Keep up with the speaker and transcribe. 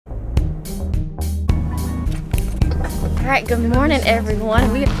Alright, good morning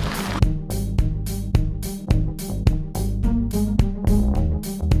everyone.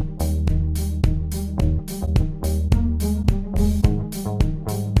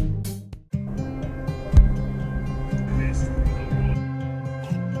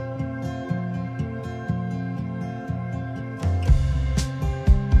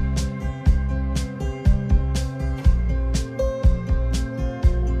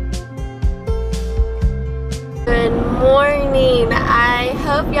 Good morning. I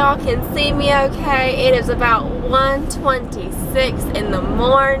hope y'all can see me okay. It is about 1:26 in the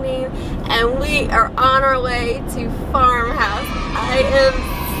morning and we are on our way to Farmhouse. I am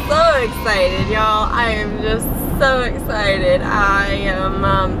so excited, y'all. I am just so excited. I am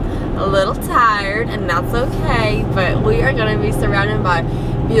a little tired and that's okay, but we are going to be surrounded by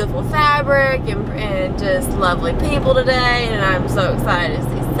beautiful fabric and just lovely people today, and I'm so excited to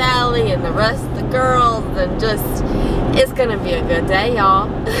see Sally and the rest of the girls, and just it's gonna be a good day, y'all.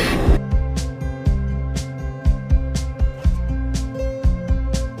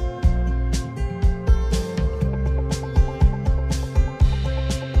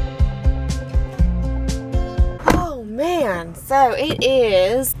 Oh man, so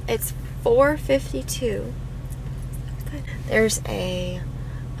it's 4:52. There's a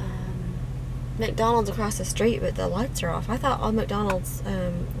McDonald's across the street, but the lights are off. I thought all McDonald's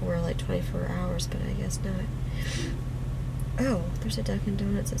were like 24 hours, but I guess not. Oh, there's a Dunkin'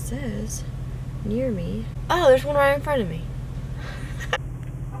 Donuts that says near me. Oh, there's one right in front of me.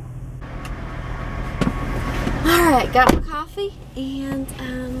 Alright, got my coffee, and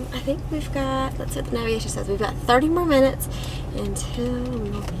I think we've got, let's see what the navigation says, we've got 30 more minutes until we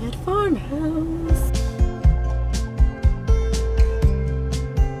will be at Farmhouse.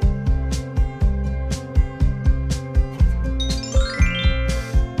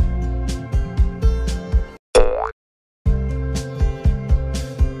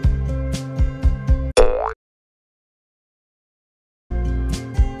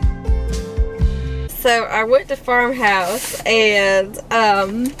 So I went to Farmhouse, and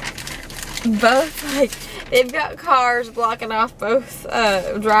both, like, they've got cars blocking off both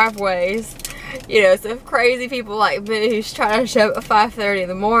driveways, you know, so if crazy people like me who's trying to show up at 5:30 in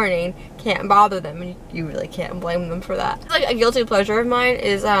the morning can't bother them, and you really can't blame them for that. Like, a guilty pleasure of mine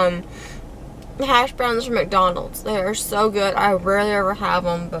is hash browns from McDonald's. They are so good. I rarely ever have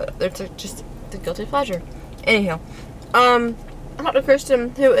them, but it's just a guilty pleasure. Anyhow, I talked to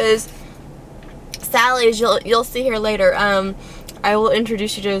Kristen, who is Sally, as you'll see her later. I will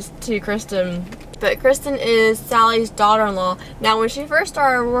introduce you to Kristen, but Kristen is Sally's daughter-in-law. Now, when she first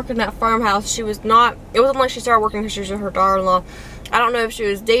started working at Farmhouse, she was not, it wasn't like she started working because she was her daughter-in-law. I don't know if she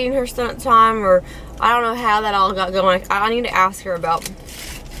was dating her son at the time, or I don't know how that all got going. I need to ask her about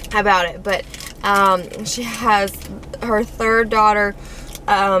it, but she has her third daughter.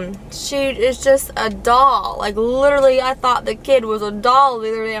 She is just a doll. Like, literally, I thought the kid was a doll the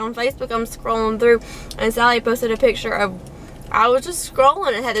other day on Facebook. I'm scrolling through, and Sally posted a picture of, I was just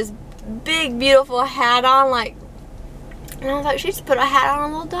scrolling, it had this big, beautiful hat on, like, and I was like, she just put a hat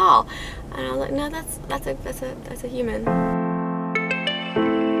on a little doll. And I was like, no, that's a human.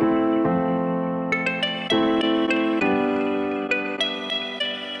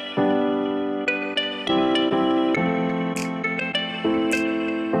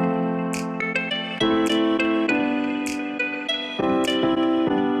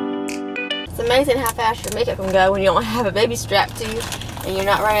 It's amazing how fast your makeup can go when you don't have a baby strapped to you and you're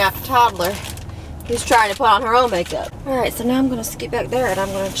not running after a toddler who's trying to put on her own makeup. Alright, so now I'm going to skip back there and I'm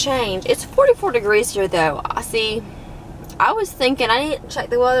going to change. It's 44 degrees here though. I was thinking, I didn't check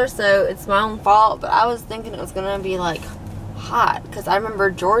the weather, so it's my own fault, but I was thinking it was going to be like hot, because I remember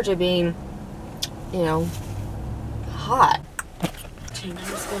Georgia being, you know, hot.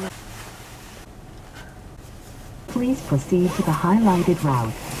 Please proceed to the highlighted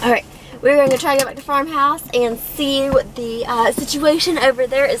route. Alright. We're going to try to go back to Farmhouse and see what the situation over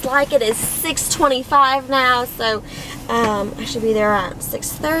there is like. It is 6:25 now, so I should be there at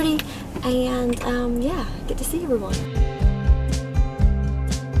 6:30, and yeah, get to see everyone.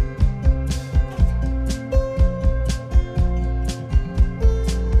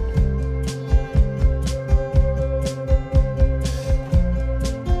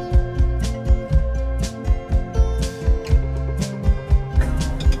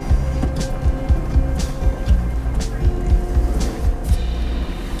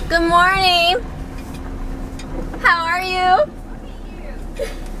 Good morning. How are you?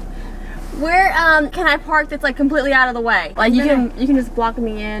 Where can I park that's like completely out of the way? Like you can just block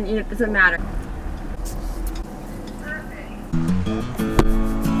me in, you know, it doesn't matter.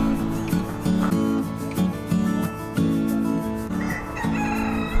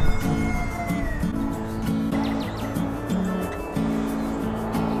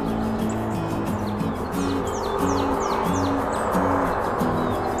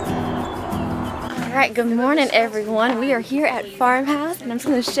 Alright, good morning everyone. We are here at Farmhouse and I'm just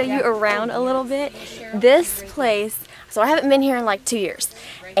going to show you around a little bit. This place, so I haven't been here in like 2 years,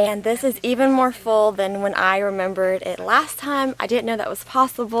 and this is even more full than when I remembered it last time. I didn't know that was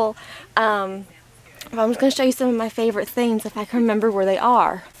possible. I'm just going to show you some of my favorite things if I can remember where they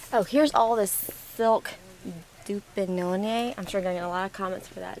are. Oh, here's all this silk dupinone. I'm sure I'm going to get a lot of comments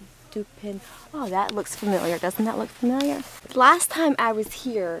for that. Dupin. Oh, that looks familiar. Doesn't that look familiar? Last time I was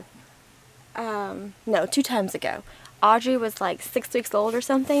here, no, 2 times ago, Audrey was like 6 weeks old or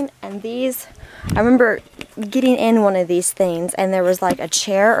something, and these, I remember getting in one of these things and there was like a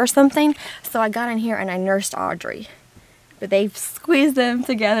chair or something, so I got in here and I nursed Audrey. But they've squeezed them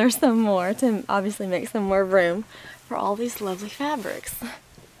together some more to obviously make some more room for all these lovely fabrics.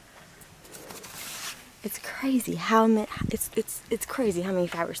 It's crazy how many, it's crazy how many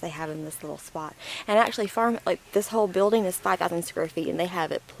fabrics they have in this little spot. And actually this whole building is 5,000 square feet and they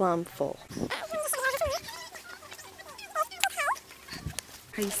have it plumb full.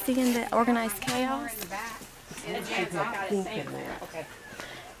 Are you seeing the organized chaos?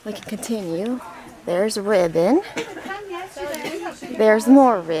 We can continue. There's ribbon. There's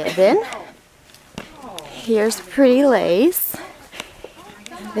more ribbon. Here's pretty lace.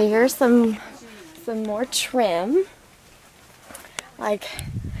 There's some more trim. Like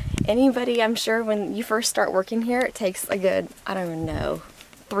anybody, I'm sure when you first start working here, it takes a good, I don't even know,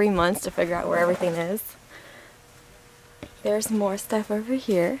 3 months to figure out where everything is. There's more stuff over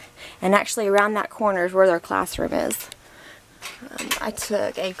here, and actually around that corner is where their classroom is. I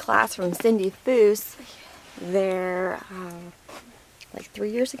took a class from Cindy Foose there like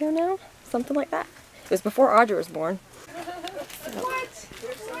 3 years ago now, something like that. It was before Audrey was born. So,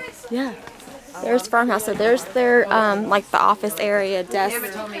 yeah. There's Farmhouse. So there's their like the office area desk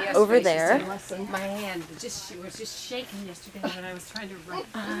over there. My hand was just shaking yesterday when I was trying to write.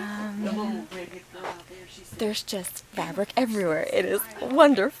 There's just fabric everywhere. It is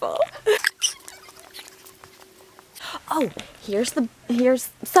wonderful. Oh, here's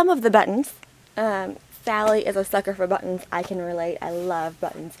some of the buttons. Sally is a sucker for buttons. I can relate. I love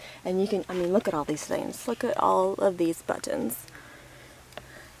buttons. And you can, I mean, look at all these things. Look at all of these buttons.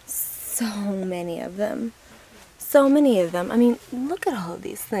 So many of them. So many of them. I mean, look at all of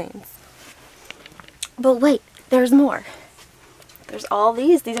these things. But wait, there's more. There's all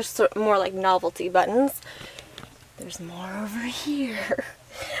these. These are sort of more like novelty buttons. There's more over here.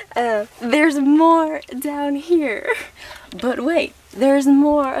 There's more down here. But wait, there's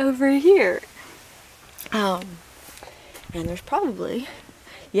more over here. And there's probably,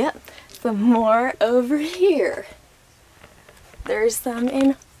 yep, some more over here. There's some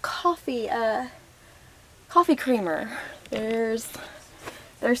in coffee creamer. There's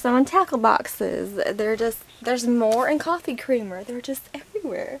some in tackle boxes. There's more in coffee creamer. They're just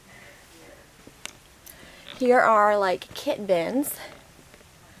everywhere. Here are like kit bins.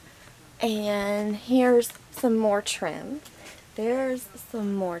 And here's some more trim. There's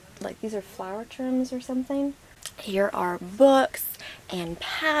some more, like these are flower trims or something. Here are books and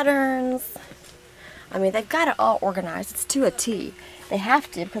patterns. I mean, they've got it all organized. It's to a T. They have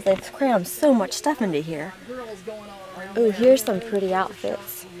to because they've crammed so much stuff into here. Ooh, here's some pretty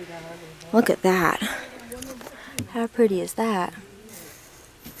outfits. Look at that. How pretty is that?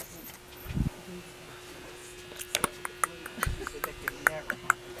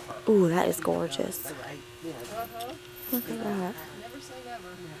 Ooh, that is gorgeous. Look at that.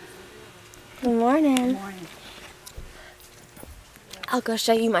 Good morning. I'll go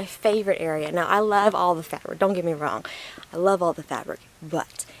show you my favorite area. Now, I love all the fabric. Don't get me wrong. I love all the fabric,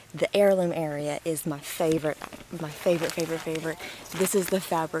 but the heirloom area is my favorite. My favorite. This is the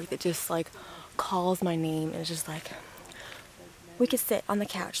fabric that just like calls my name, and it's just like we could sit on the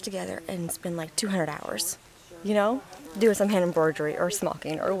couch together and spend like 200 hours, you know, doing some hand embroidery or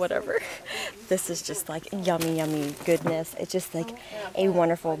smocking or whatever. This is just like yummy goodness. It's just like a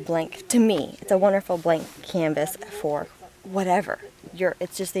wonderful blank, to me, it's a wonderful blank canvas for whatever.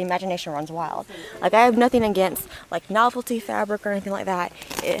 It's just the imagination runs wild. Like, I have nothing against like novelty fabric or anything like that.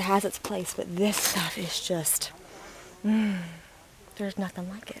 It has its place, but this stuff is just, there's nothing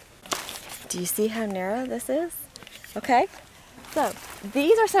like it. Do you see how narrow this is? Okay. So,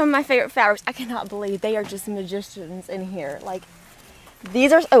 these are some of my favorite fabrics. I cannot believe they are just magicians in here. Like,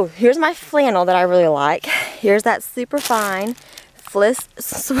 these are, oh, here's my flannel that I really like. Here's that super fine flannel.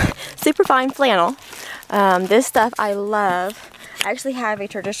 This stuff I love. I actually have a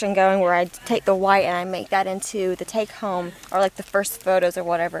tradition going where I take the white and I make that into the take home, or like the first photos or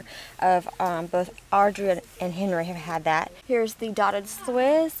whatever of both Audrey and Henry have had that. Here's the dotted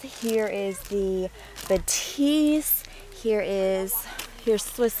Swiss. Here is the Batiste. Here is Here's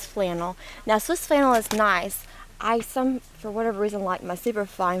Swiss flannel. Now Swiss flannel is nice. For whatever reason, like my super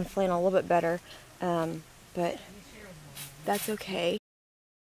fine flannel a little bit better, but that's okay.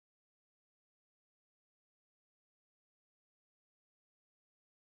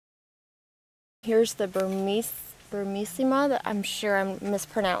 Here's the Burmissima that I'm sure I'm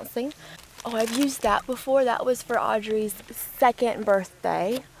mispronouncing. Oh, I've used that before. That was for Audrey's 2nd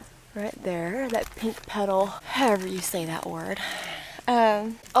birthday. Right there, that pink petal, however you say that word.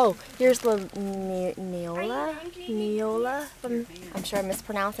 Oh, here's the Neola. I'm sure I'm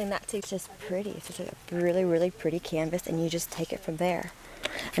mispronouncing that too. It's just pretty. It's just a really, really pretty canvas, and you just take it from there.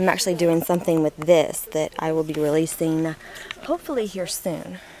 I'm actually doing something with this that I will be releasing hopefully here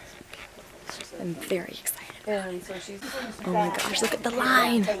soon. I'm very excited. Oh my gosh, look at the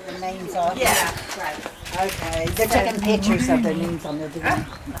line. Take the names off. Yeah. Okay. They're taking pictures of their names on the video.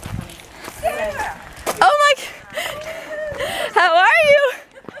 Oh my, how are you?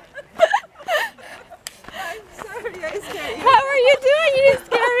 I'm sorry, I scared you. How are you doing? You didn't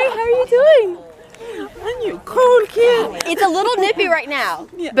scare me. How are you doing? Aren't you cool, kid? It's a little nippy right now,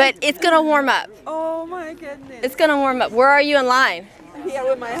 but it's gonna warm up. Oh my goodness. It's gonna warm up. Where are you in line? Here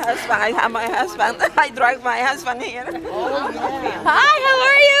with my husband. I have my husband. I drive my husband here. Oh, yeah. Hi, how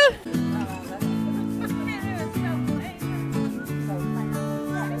are you?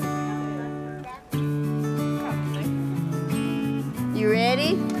 You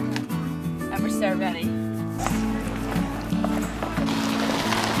ready? We're so ready.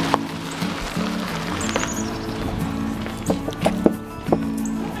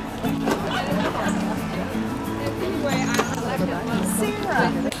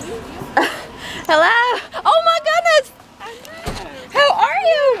 Hello? Oh my goodness! How are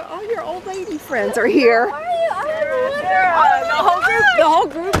you? All your old lady friends are here. How are you? The whole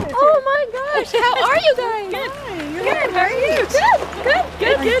group is here. Oh my gosh! How are you guys? Good. Good. How are you?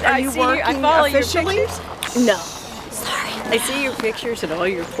 Good. Are you working I follow officially? your pictures. No. Sorry. I see your pictures and all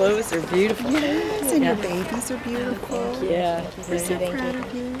your clothes are beautiful. Yes, and your babies are beautiful. Yeah. We're so proud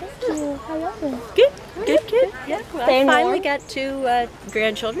of you. Good. Yeah. Well, I finally got 2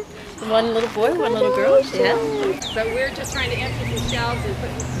 grandchildren. 1 little boy, 1 little girl. Yeah. But we're just trying to empty the shelves and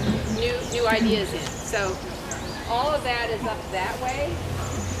put new ideas in. So all of that is up that way.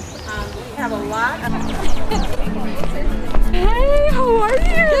 We have a lot. Hey, how are you?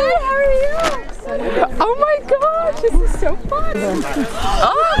 Good, how are you? Oh my gosh, this is so fun.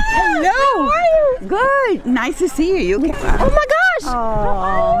 Oh, hello. How are you? Good. Nice to see you. Oh my gosh!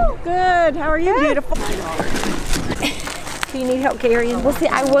 Oh, good. How are you? Beautiful. Do you need help carrying? Well, see,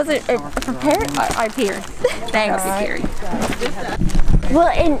 I wasn't prepared. I'm here. Thanks, Carrie. Well,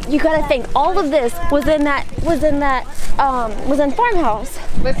 and you gotta think, all of this was in Farmhouse.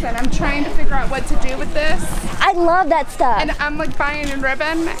 Listen, I'm trying to figure out what to do with this, I love that stuff. and I'm like buying a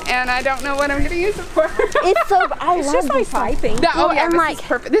ribbon, and I don't know what I'm gonna use it for. It's so, I love this piping. Oh yeah, and this like, is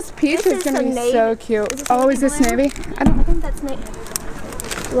perfect. This peach this is is gonna some be navy. so cute. Oh, is this navy? I I think that's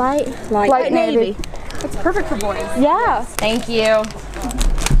light navy. That's perfect for boys. Yeah. Thank you.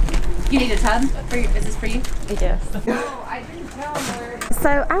 You need a tub? Is this for you? Yes.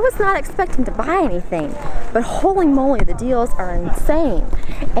 So I was not expecting to buy anything, but holy moly, the deals are insane.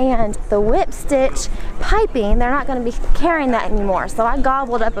 And the whip stitch piping, they're not going to be carrying that anymore. So I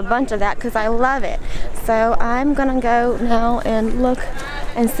gobbled up a bunch of that because I love it. So I'm going to go now and look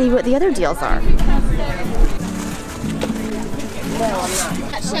and see what the other deals are.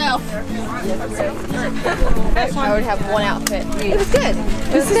 I would have one outfit. It was good.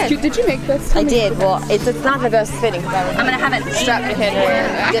 This is cute. Did you make this? I did. Well, it's not the best fitting. I'm gonna have it strapped to him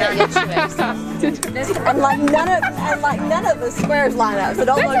and didn't get to it. And like none of the squares line up, so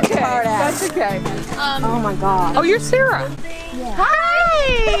don't look too hard at. That's okay. Oh my god. Oh, you're Sarah. Hi!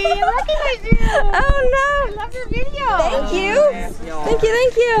 I recognize you. Oh no! I love your video. Thank you.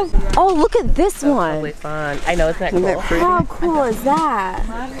 Oh, look at this one. Really fun. I know, isn't that cool? How cool is that?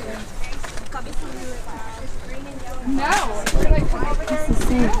 No. You're like, come over there.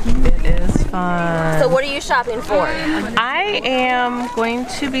 It is fun. So what are you shopping for? I am going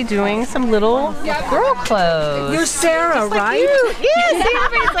to be doing some little girl clothes. You're Sarah, right? Yes.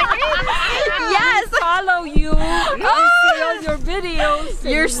 Yes. Follow you. See all your videos.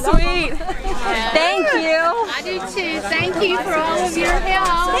 You're sweet. Thank you. I do too. Thank you for all of your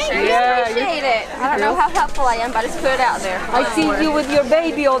help. Thank you. Appreciate it. I don't know how helpful I am, but I just put it out there. I see you with your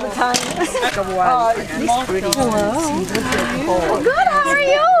baby all the time. Good. How are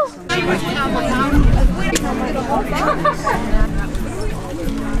you?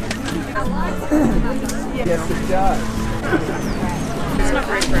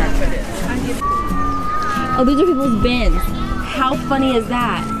 Oh, these are people's bins. How funny is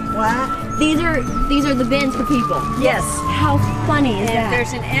that? What? These are the bins for people. Yes. How funny is And if that?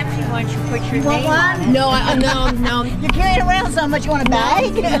 there's an empty one, you put your Want name on one? it. No. You're carrying around so much, you want a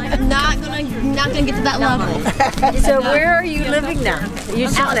bag? not gonna get to that level. So where are you living now? You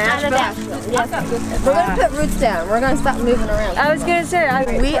still in Outside of Asheville? Asheville. Yes. We're gonna put roots down. We're gonna stop moving around. I was gonna say,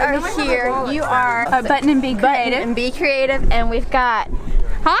 We are here. You are Button and Be Creative. and be creative, and we've got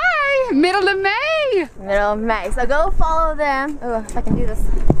Hi, middle of May. middle of May. So go follow them. Oh, if I can do this.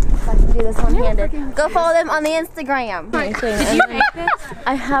 If I can do this one-handed. Go follow them on the Instagram. Did you make this?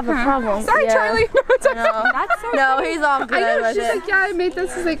 I have a problem. Sorry, Yeah. Charlie. No, it's okay. That's so No, he's all good I know. with She's it. like, yeah, I made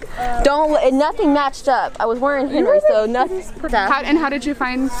this. It's like, Nothing matched up. I was wearing Henry, so nothing. how did you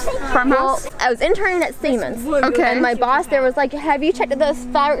find Well, Farmhouse? I was interning at Siemens. Okay. And my boss there was like, have you checked this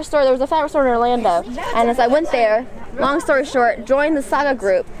fabric store? There was a fabric store in Orlando. And as I went there, long story short, joined the Saga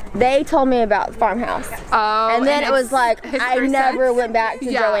group, they told me about Farmhouse. Oh, And then it was it's like, I history never sense? went back to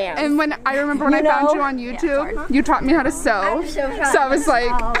Yeah, Joanne. and when I remember when I found know? you on YouTube, you taught me how to sew. So I was like,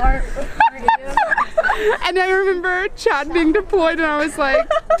 and I remember Chad being deployed, and I was like,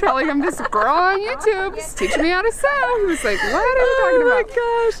 telling him this girl on YouTube is teaching me how to sew. He was like, what are you talking about? Oh my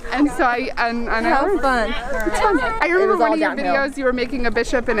gosh! And so I How fun. It's fun. I remember was one all of your downhill. videos. You were making a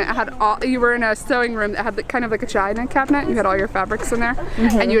bishop, and it had all. You were in a sewing room that had kind of like a china cabinet. You had all your fabrics in there,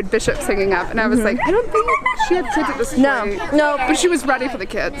 and you had bishops hanging up. And I was like, I don't think she had kids at this point. No. But she was ready for the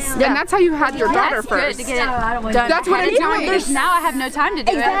kids, and that's how you had your daughter first. That's what I'm doing. now I have no time to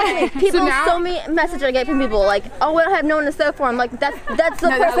do Exactly. People now- so many messages I get from people like, oh, we don't have no one to sew for. I'm like, that's the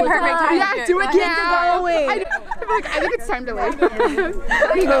perfect time. Yeah, do it Kids now. are going. I think it's time to leave. I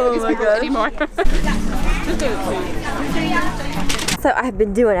can't go with these people anymore. So I've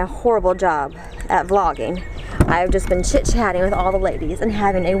been doing a horrible job at vlogging. I've just been chit-chatting with all the ladies and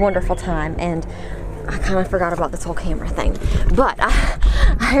having a wonderful time, and I kind of forgot about this whole camera thing. But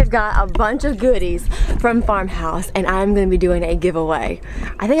I've got a bunch of goodies from Farmhouse, and I'm going to be doing a giveaway.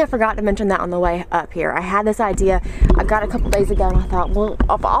 I think I forgot to mention that on the way up here. I had this idea, I got a couple days ago, and I thought, well,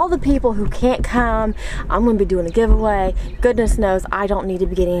 of all the people who can't come, I'm going to be doing a giveaway. Goodness knows I don't need to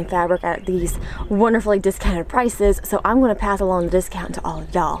be getting fabric at these wonderfully discounted prices, so I'm going to pass along the discount to all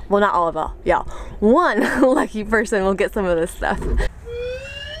of y'all. Well, not all of y'all. One lucky person will get some of this stuff.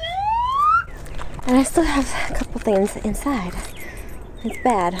 And I still have a couple things inside. It's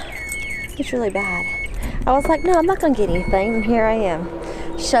bad. It's really bad. I was like, no, I'm not gonna get anything, and here I am,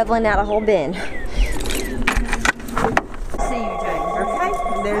 shoveling out a whole bin. See you, Jane. Okay.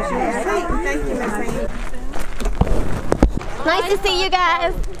 There's your receipt. Thank you, Miss Amy. Nice to see you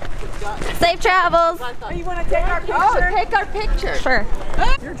guys. Safe travels. You want to take our picture? Oh, take our picture. Sure.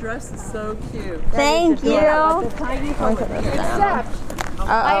 Your dress is so cute. Thank you.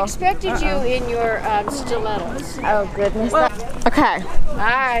 I expected you in your stilettos. Oh goodness. Okay. All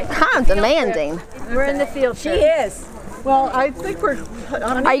right. Kind of demanding. We're in the field. She is. Well, I think we're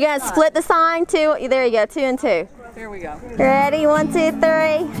on Are you gonna split the sign? Two. There you go. 2 and 2. Here we go. Ready? 1, 2, 3.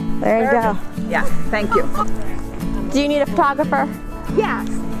 There you go. Yeah, thank you. Do you need a photographer? Yes.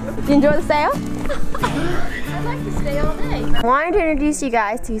 Do you enjoy the sale? I'd like to stay all day. I wanted to introduce you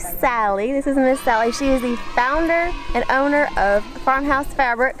guys to Sally. This is Miss Sally. She is the founder and owner of Farmhouse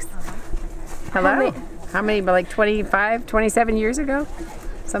Fabrics. Hello? How many, like 25, 27 years ago?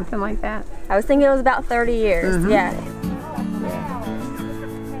 Something like that. I was thinking it was about 30 years. Yeah.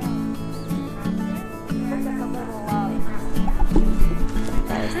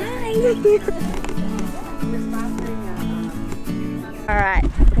 All right,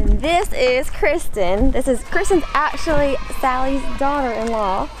 and this is Kristen. Kristen's actually Sally's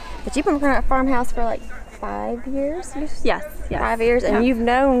daughter-in-law, but you've been working at Farmhouse for like 5 years? Yes. 5 years, and you've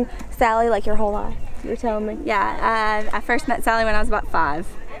known Sally like your whole life, you were telling me. Yeah, I first met Sally when I was about 5,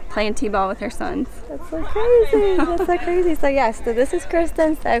 playing t-ball with her sons. That's so crazy. That's so crazy. So yes, so this is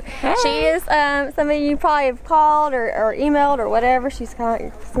Kristen. So she is somebody you probably have called or emailed or whatever. She's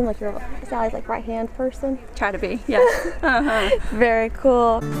kind of seems like you're Sally's like right hand person. Try to be, yes. Very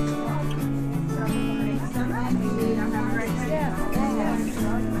cool.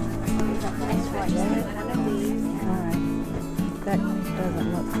 That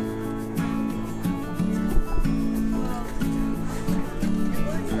doesn't look.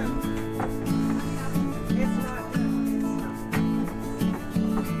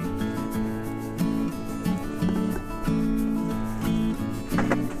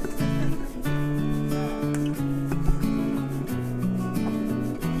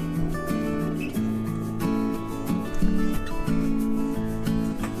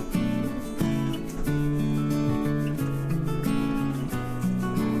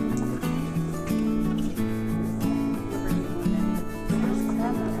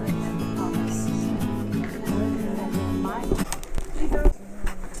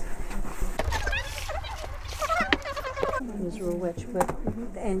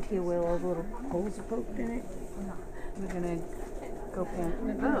 The anti wheel, all the little holes are poked in it. We're gonna go paint,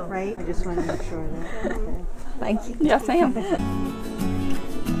 right? I just want to make sure of that. Okay. Thank you. Yes, ma'am. I don't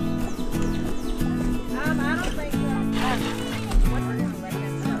think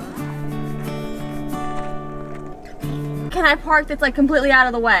Can I park that's like completely out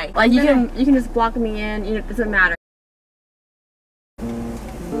of the way? Like you can just block me in, you know, it doesn't matter.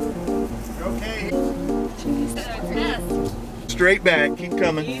 Okay. Straight back, keep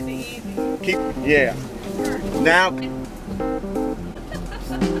coming. Keep, yeah. Now.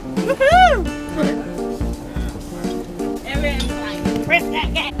 Woohoo! Woohoo!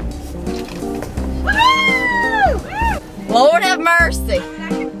 Lord have mercy.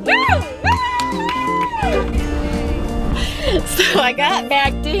 So I got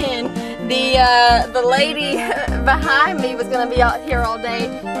backed in. The lady behind me was gonna be out here all day,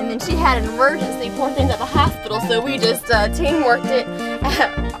 and then she had an emergency, poor thing's at the hospital, so we just teamworked it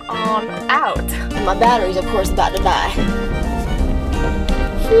on out. And my battery's of course about to die.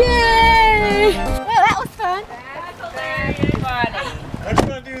 Yay! Well, that was fun. that's very funny. I'm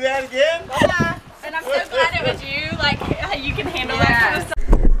gonna do that again? And I'm so glad it was you. Like, how you can handle that kind of stuff.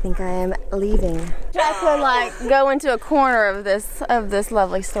 I think I am leaving. Try to like go into a corner of this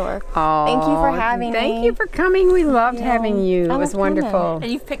lovely store. Oh, thank you for having me. Thank you for coming. We loved having you. It was wonderful.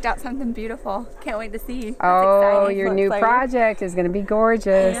 And you've picked out something beautiful. Can't wait to see. Oh, your new project is going to be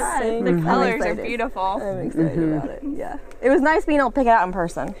gorgeous. Yeah, the colors are beautiful. I'm excited about it. Yeah. It was nice being able to pick it out in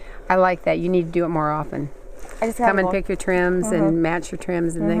person. I like that. You need to do it more often. I just come and pick your trims and match your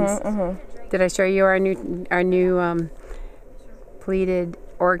trims and things. Did I show you our new pleated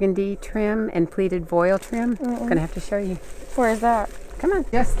organdy trim and pleated voile trim? I'm gonna have to show you. Where is that? Come on.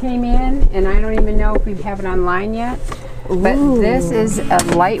 Just came in, and I don't even know if we have it online yet. Ooh. But this is a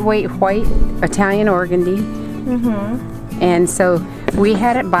lightweight white Italian organdy. And so we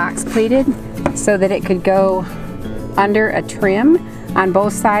had it box pleated so that it could go under a trim on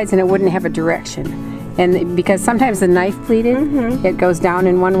both sides and it wouldn't have a direction. And because sometimes the knife pleated, it goes down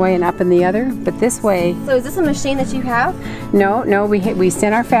in one way and up in the other, but this way. So is this a machine that you have? No, we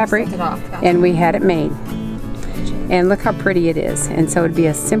sent our fabric and we had it made. And look how pretty it is. And so it'd be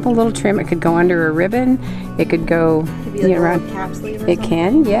a simple little trim. It could go under a ribbon. It could go around. Cap sleeve or it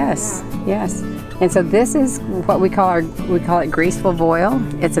can, yes, yes. And so this is what we call it graceful voile.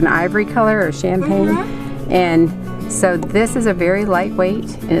 It's an ivory color or champagne, and so this is a very lightweight,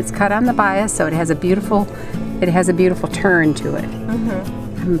 and it's cut on the bias, so it has a beautiful turn to it.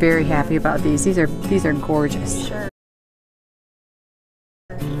 I'm very happy about these. These are gorgeous. Sure.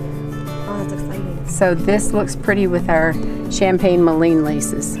 Oh, that's exciting. So this looks pretty with our champagne Moline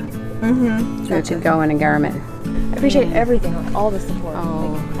laces. So it should go in a garment. I appreciate everything, like all the support.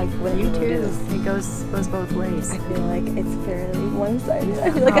 Oh, like you too. It goes both ways. I feel like it's fairly one-sided. I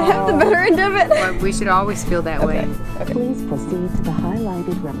feel like I have the better end of it. Well, we should always feel that way. Okay. Please proceed to the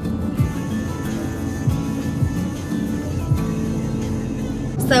highlighted route.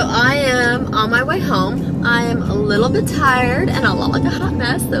 So I am on my way home. I am a little bit tired and a lot like a hot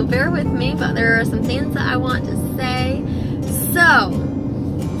mess, so bear with me, but there are some things that I want to say. So,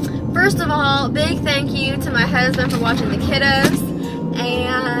 first of all, big thank you to my husband for watching the kiddos,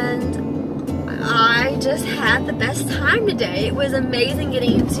 and I just had the best time today. It was amazing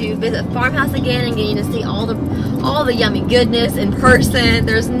getting to visit Farmhouse again and getting to see all the yummy goodness in person.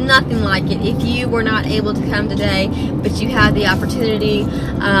 There's nothing like it. If you were not able to come today, but you had the opportunity,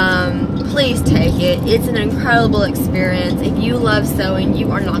 please take it. It's an incredible experience. If you love sewing,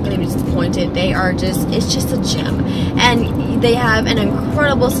 you are not going to be disappointed. It's just a gem. And they have an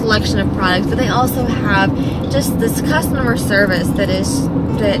incredible selection of products, but they also have just this customer service that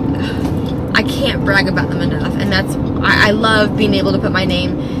I can't brag about them enough. And I love being able to put my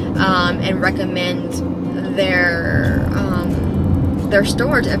name and recommend their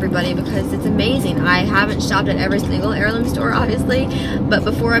store to everybody, because it's amazing. I haven't shopped at every single heirloom store, obviously, but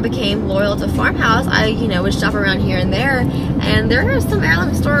before I became loyal to Farmhouse, I would shop around here and there, and there are some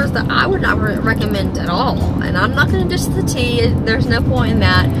heirloom stores that I would not recommend at all. And I'm not going to dish the tea. There's no point in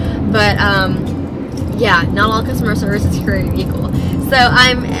that. But yeah, not all customer service is created equal. So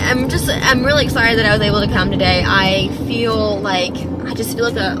I'm really excited that I was able to come today. I just feel like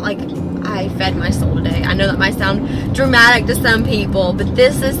I fed my soul today. I know that might sound dramatic to some people, but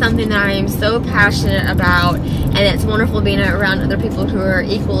this is something that I am so passionate about, and it's wonderful being around other people who are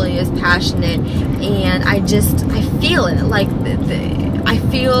equally as passionate. And I feel it. Like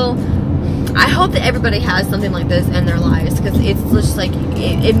I hope that everybody has something like this in their lives, because it's just like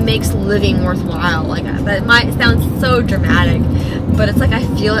it makes living worthwhile. Like, that might sound so dramatic, but it's like I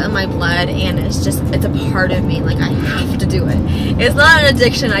feel it in my blood, and it's a part of me. Like, I have to do it. It's not an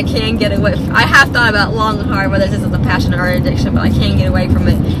addiction. I can't get away. I have thought about long and hard whether this is a passion or an addiction, but I can't get away from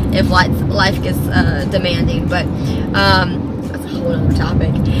it if life gets demanding. But that's a whole other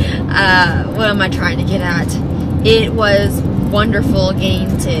topic. What am I trying to get at? It was wonderful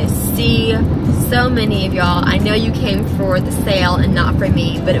getting to see so many of y'all. I know you came for the sale and not for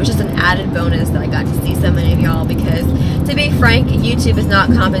me, but it was just an added bonus that I got to see so many of y'all, because to be frank, YouTube is not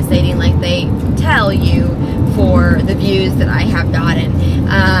compensating like they tell you for the views that I have gotten.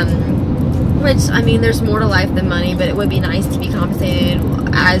 Which, I mean, there's more to life than money, but it would be nice to be compensated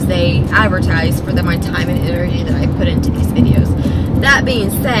as they advertise for my time and energy that I put into these videos. That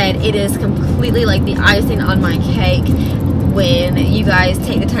being said, it is completely like the icing on my cake when you guys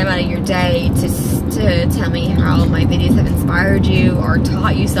take the time out of your day to tell me how my videos have inspired you or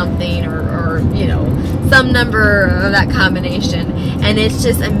taught you something, or you know, some number of that combination. And it's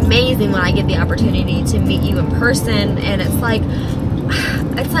just amazing when I get the opportunity to meet you in person, and it's like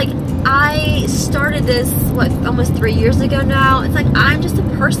I started this, what, almost 3 years ago now. It's like I'm just a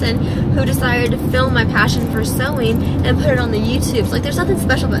person who decided to film my passion for sewing and put it on the YouTube. So, like, there's nothing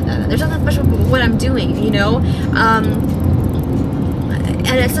special about that. There's nothing special about what I'm doing, you know?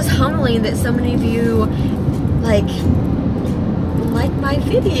 And it's just humbling that so many of you like my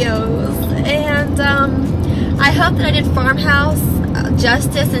videos. And I hope that I did Farmhouse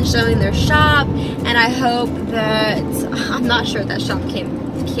justice in showing their shop, and I hope that, I'm not sure that shop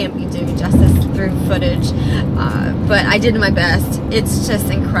can't be doing justice through footage, but I did my best. It's just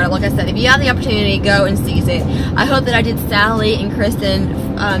incredible. Like I said, if you have the opportunity, go and seize it. I hope that I did Sally and Kristen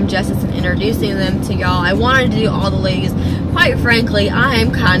justice in introducing them to y'all. I wanted to do all the ladies. Quite frankly, I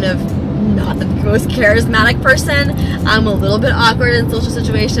am kind of not the most charismatic person. I'm a little bit awkward in social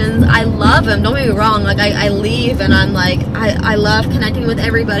situations. I love them, don't get me wrong. Like, I leave and I'm like, I love connecting with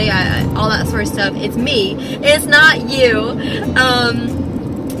everybody, all that sort of stuff. It's me, it's not you.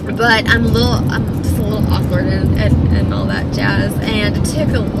 But I'm just a little awkward and all that jazz. And it took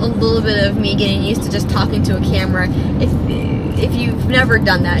a little bit of me getting used to just talking to a camera. If you've never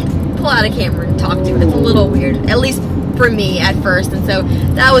done that, pull out a camera and talk to it. It's a little weird, at least for me at first, and so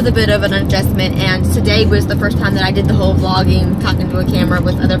that was a bit of an adjustment. And today was the first time that I did the whole vlogging, talking to a camera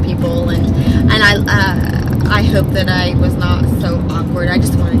with other people, and I hope that I was not so awkward. I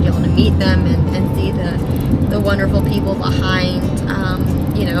just wanted y'all to meet them and see the wonderful people behind.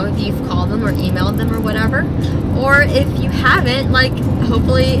 You know, if you've called them or emailed them or whatever, or if you haven't, like,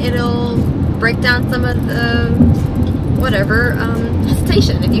 hopefully it'll break down some of the whatever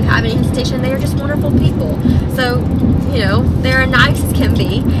hesitation. If you have any hesitation, they are just wonderful people. So, you know, they're nice as can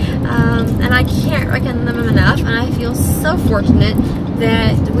be, and I can't recommend them enough. And I feel so fortunate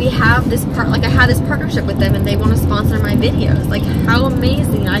that we have this I have this partnership with them, and they want to sponsor my videos. Like, how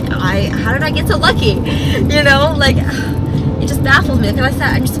amazing! How did I get so lucky? You know, like, it just baffles me. Because I said,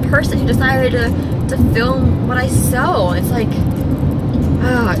 I'm just a person who decided to film what I sew. It's like,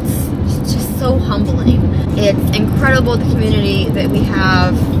 oh, it's just so humbling. It's incredible, the community that we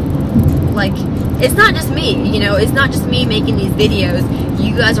have. Like, it's not just me, you know, it's not just me making these videos.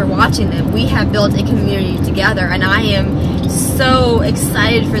 You guys are watching them. We have built a community together, and I am so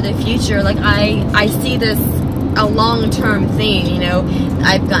excited for the future. Like, I see this a long-term thing, you know.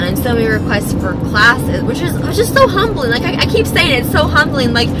 I've gotten so many requests for classes, which is so humbling. Like, I keep saying it's so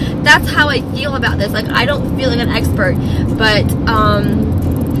humbling. Like, that's how I feel about this. Like, I don't feel like an expert, but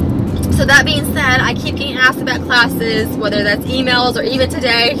so that being said, I keep getting asked about classes, whether that's emails or even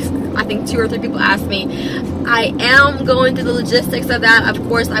today, I think 2 or 3 people asked me. I am going through the logistics of that. Of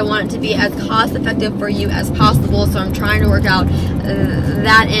course, I want it to be as cost effective for you as possible, so I'm trying to work out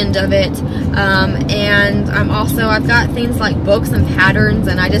that end of it. And I've got things like books and patterns,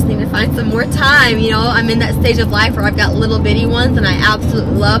 and I just need to find some more time. You know, I'm in that stage of life where I've got little bitty ones, and I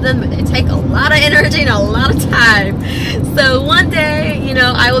absolutely love them, but they take a lot of energy and a lot of time. So one day, you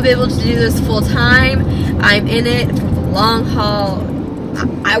know, I will be able to do this full time. I'm in it for the long haul.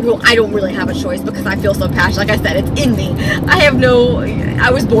 I don't really have a choice because I feel so passionate. Like I said, it's in me.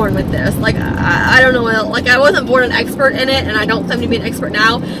 I was born with this. Like, I don't know, like, I wasn't born an expert in it, and I don't claim to be an expert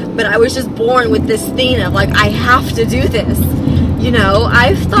now, but I was just born with this theme of, like, I have to do this. You know,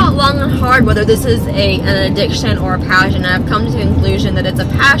 I've thought long and hard whether this is an addiction or a passion, and I've come to the conclusion that it's a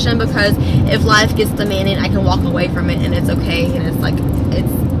passion because if life gets demanding, I can walk away from it and it's okay, and it's like,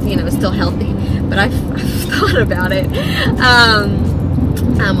 it's, you know, it's still healthy. But I've thought about it.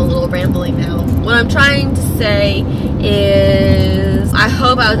 I'm a little rambling now. What I'm trying to say is I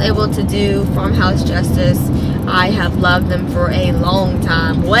hope I was able to do Farmhouse justice. I have loved them for a long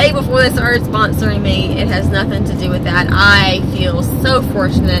time, way before they started sponsoring me. It has nothing to do with that. I feel so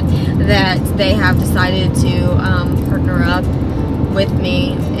fortunate that they have decided to partner up with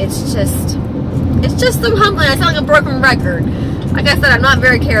me. It's just so humbling. I sound like a broken record. Like I said, I'm not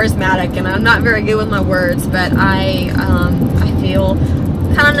very charismatic and I'm not very good with my words, but I feel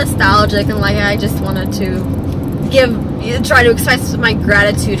kind of nostalgic, and like I just wanted to try to express my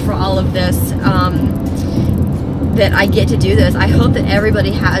gratitude for all of this, that I get to do this. I hope that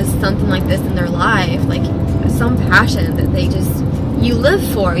everybody has something like this in their life, like some passion that you live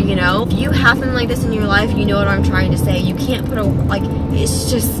for, you know? If you have something like this in your life, you know what I'm trying to say. You can't put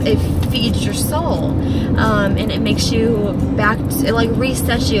it feeds your soul, and it makes you it like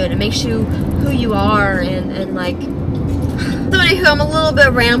resets you, and it makes you who you are, and like, so anywho, I'm a little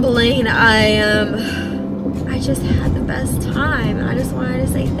bit rambling. I just had the best time, and I just wanted to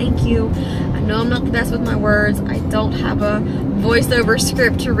say thank you. I know I'm not the best with my words. I don't have a voiceover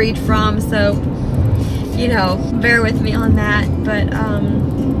script to read from, so, you know, bear with me on that. But,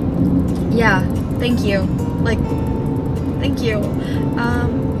 yeah, thank you. Like, thank you.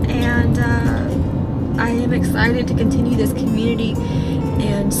 And I am excited to continue this community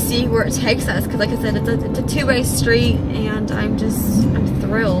and see where it takes us, because like I said, it's a two-way street, and I'm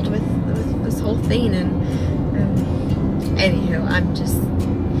thrilled with this whole thing. And anywho, I'm just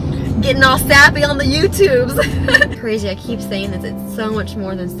getting all sappy on the YouTubes. Crazy, I keep saying this, it's so much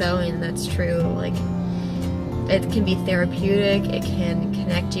more than sewing, and that's true. Like, it can be therapeutic, it can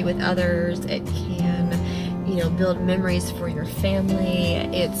connect you with others, it can, you know, build memories for your family.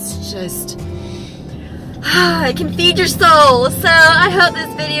 It's just, it can feed your soul. So I hope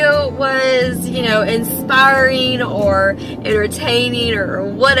this video was, you know, inspiring or entertaining or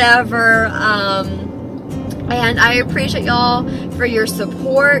whatever. And I appreciate y'all for your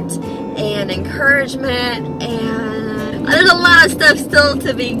support and encouragement, and there's a lot of stuff still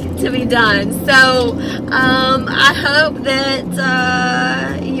to be done. So I hope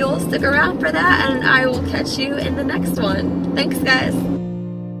that you'll stick around for that, and I will catch you in the next one. Thanks, guys.